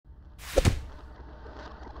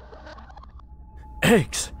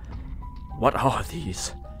Eggs! What are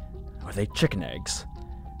these? Are they chicken eggs?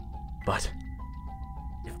 But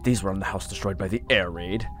if these were on the house destroyed by the air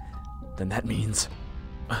raid, then that means...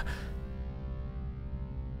 Huh?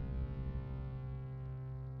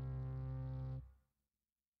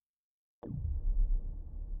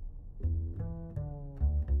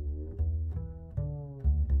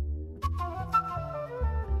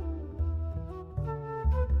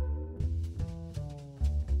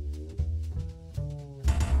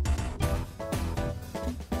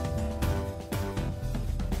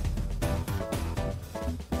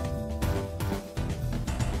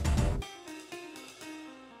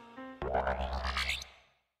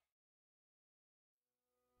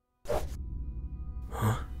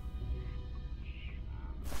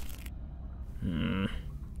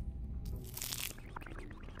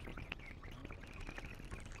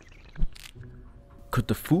 Could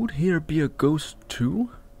the food here be a ghost too?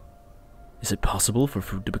 Is it possible for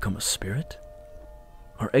food to become a spirit?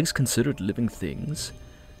 Are eggs considered living things?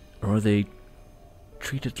 Or are they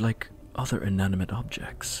treated like other inanimate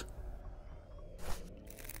objects?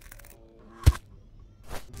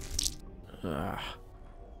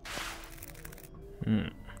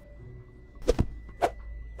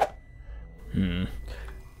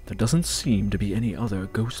 There doesn't seem to be any other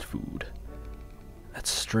ghost food. That's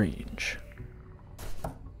strange.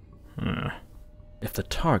 If the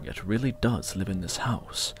target really does live in this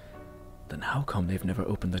house, then how come they've never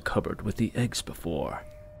opened the cupboard with the eggs before?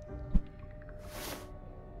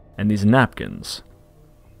 And these napkins.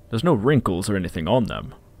 There's no wrinkles or anything on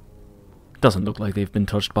them. Doesn't look like they've been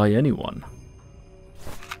touched by anyone.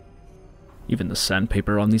 Even the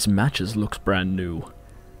sandpaper on these matches looks brand new.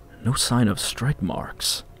 No sign of strike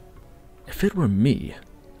marks. If it were me,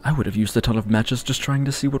 I would have used a ton of matches just trying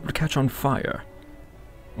to see what would catch on fire.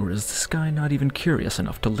 Or is this guy not even curious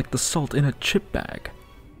enough to lick the salt in a chip bag?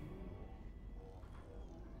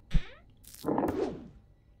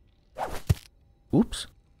 Oops.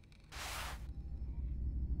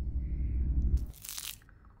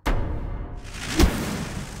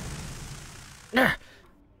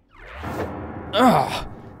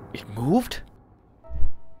 It moved?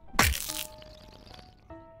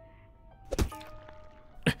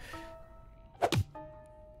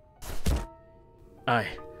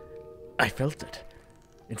 I felt it.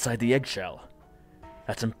 Inside the eggshell.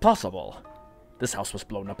 That's impossible. This house was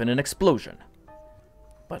blown up in an explosion.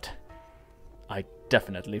 But I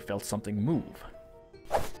definitely felt something move.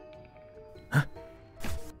 Huh?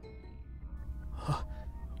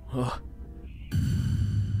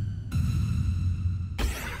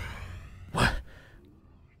 What?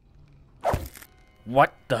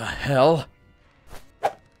 What the hell?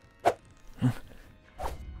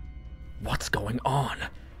 What's going on?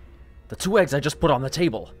 The 2 eggs I just put on the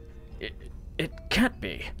table. It can't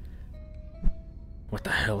be. What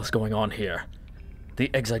the hell is going on here?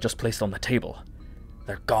 The eggs I just placed on the table.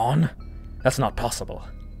 They're gone? That's not possible.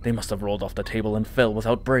 They must have rolled off the table and fell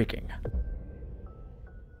without breaking.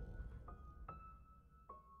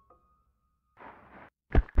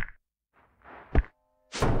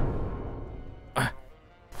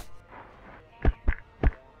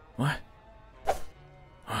 What?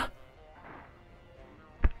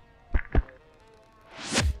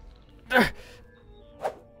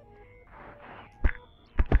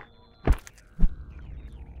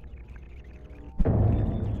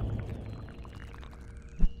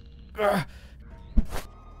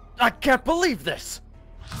 I can't believe this!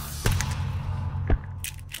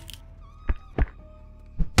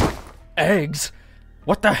 Eggs?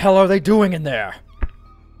 What the hell are they doing in there?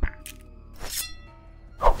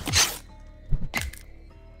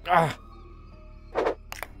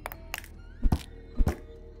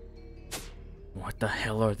 What the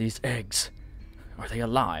hell are these eggs? Are they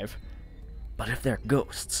alive? But if they're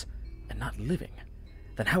ghosts, and not living,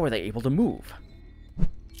 then how are they able to move?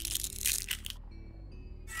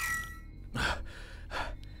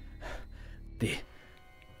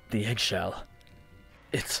 The eggshell.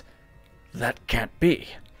 That can't be.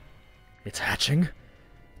 It's hatching?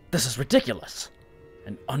 This is ridiculous.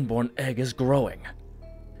 An unborn egg is growing.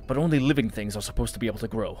 But only living things are supposed to be able to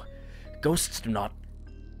grow. Ghosts do not.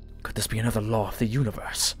 Could this be another law of the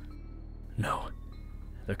universe? No.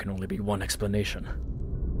 There can only be one explanation.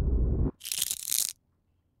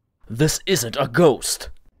 This isn't a ghost!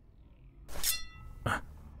 Huh?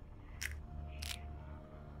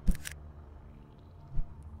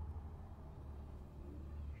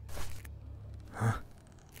 Huh?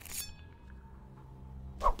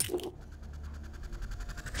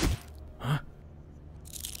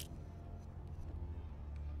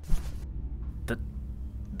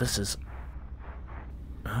 This is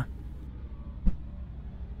Huh?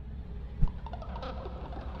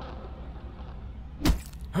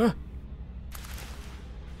 Huh?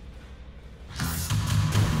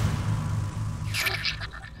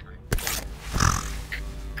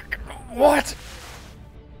 What?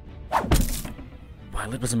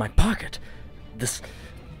 While it was in my pocket, this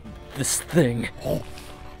thing,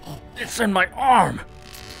 it's in my arm.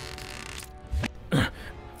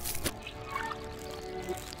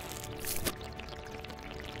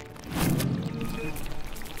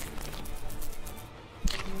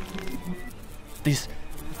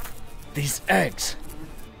 These eggs.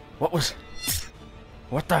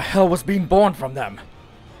 What the hell was being born from them?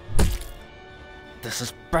 This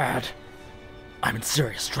is bad. I'm in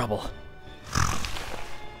serious trouble.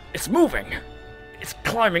 It's moving. It's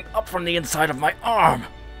climbing up from the inside of my arm.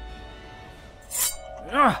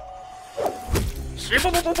 Ah.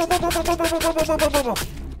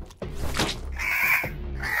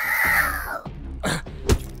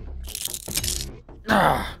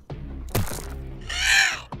 Ah.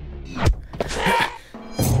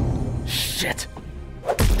 Shit.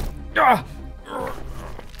 Ah.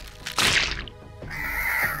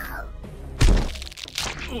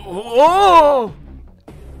 Oh!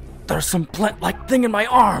 There's some plant-like thing in my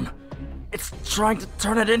arm. It's trying to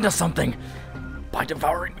turn it into something by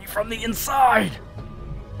devouring me from the inside.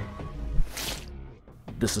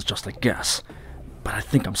 This is just a guess, but I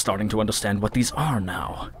think I'm starting to understand what these are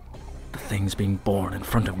now. The things being born in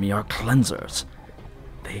front of me are cleansers.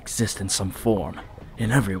 They exist in some form,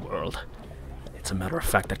 in every world. It's a matter of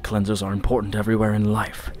fact that cleansers are important everywhere in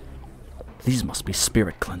life. These must be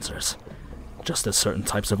spirit cleansers, just as certain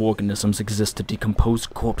types of organisms exist to decompose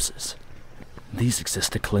corpses. These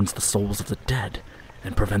exist to cleanse the souls of the dead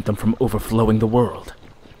and prevent them from overflowing the world.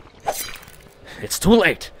 It's too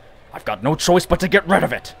late! I've got no choice but to get rid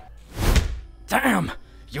of it! Damn!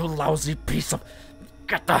 You lousy piece of...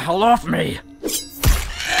 Get the hell off me!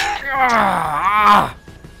 Ah!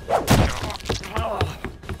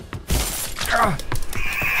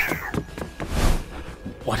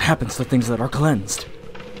 What happens to things that are cleansed?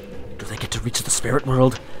 Do they get to reach the spirit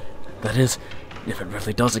world? That is, if it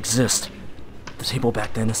really does exist. The table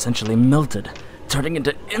back then essentially melted, turning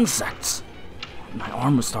into insects. My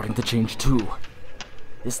arm was starting to change too.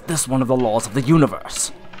 Is this one of the laws of the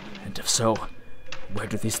universe? And if so, where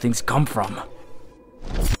do these things come from?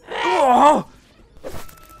 Oh!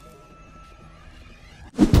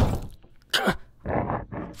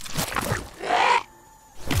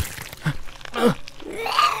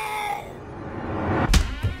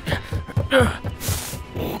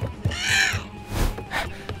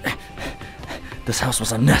 This house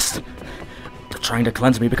was a nest. They're trying to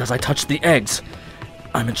cleanse me because I touched the eggs.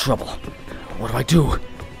 I'm in trouble. What do I do?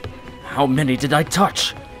 How many did I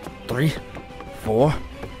touch? 3? 4?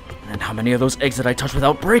 And how many of those eggs did I touch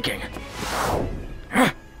without breaking?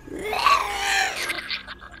 They're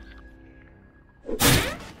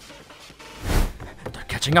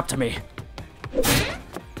catching up to me.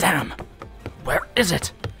 Damn! Where is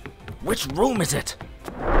it? Which room is it?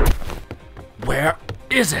 Where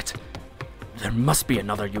is it? There must be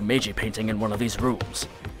another Yumeji painting in one of these rooms.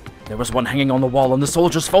 There was one hanging on the wall in the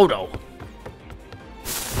soldier's photo.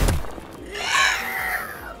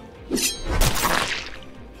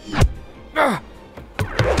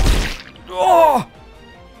 Oh!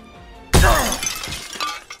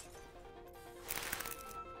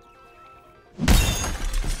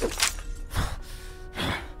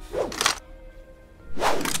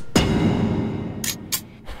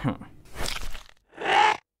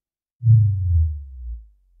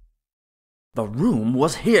 The room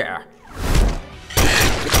was here.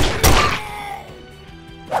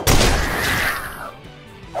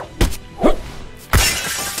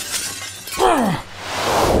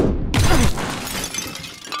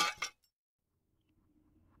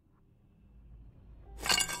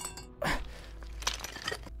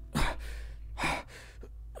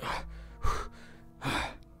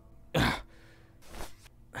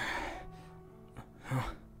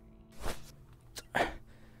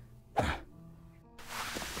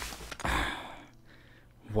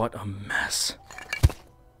 What a mess.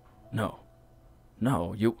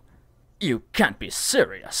 No, you can't be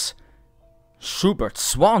serious. Schubert's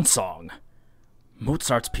Swan Song.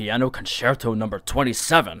 Mozart's Piano Concerto number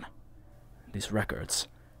 27. These records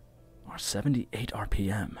are 78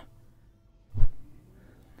 RPM.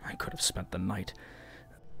 I could have spent the night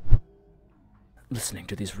listening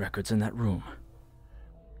to these records in that room.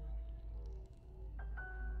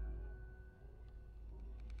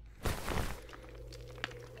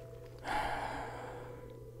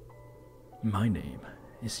 My name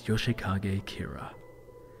is Yoshikage Kira.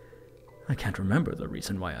 I can't remember the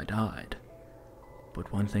reason why I died.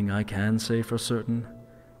 But one thing I can say for certain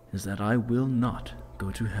is that I will not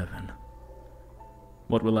go to heaven.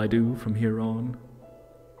 What will I do from here on?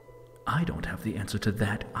 I don't have the answer to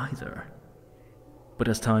that either. But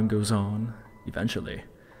as time goes on, eventually,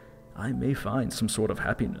 I may find some sort of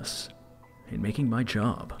happiness in making my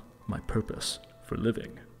job my purpose for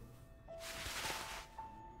living.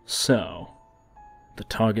 So, the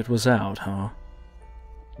target was out, huh?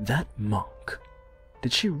 That monk.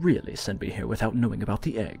 Did she really send me here without knowing about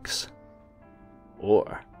the eggs?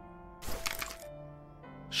 Or...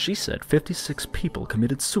 she said 56 people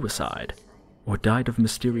committed suicide or died of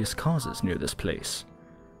mysterious causes near this place.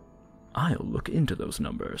 I'll look into those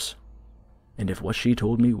numbers. And if what she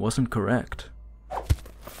told me wasn't correct,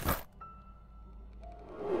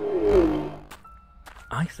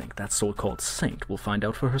 I think that so-called saint will find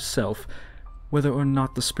out for herself whether or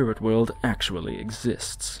not the spirit world actually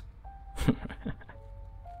exists.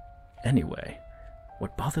 Anyway,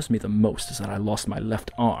 what bothers me the most is that I lost my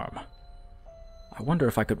left arm. I wonder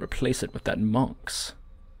if I could replace it with that monk's.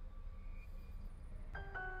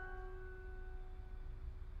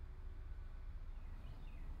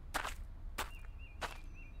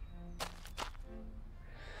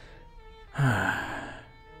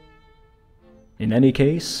 In any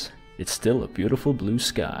case, it's still a beautiful blue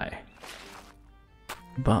sky.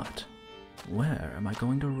 But where am I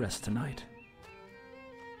going to rest tonight?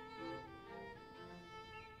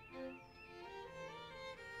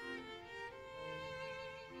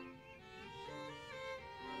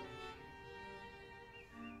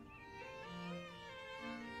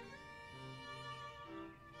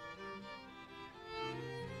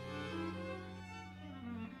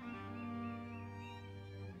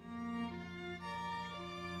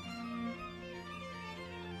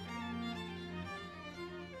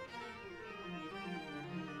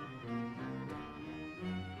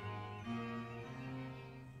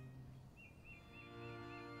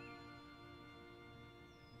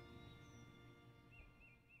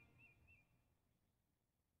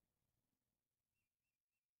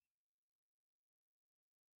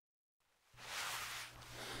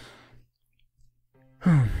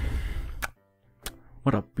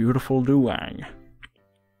 What a beautiful luang.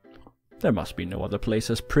 There must be no other place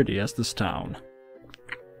as pretty as this town.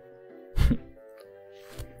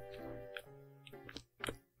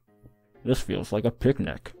 This feels like a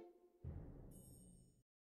picnic.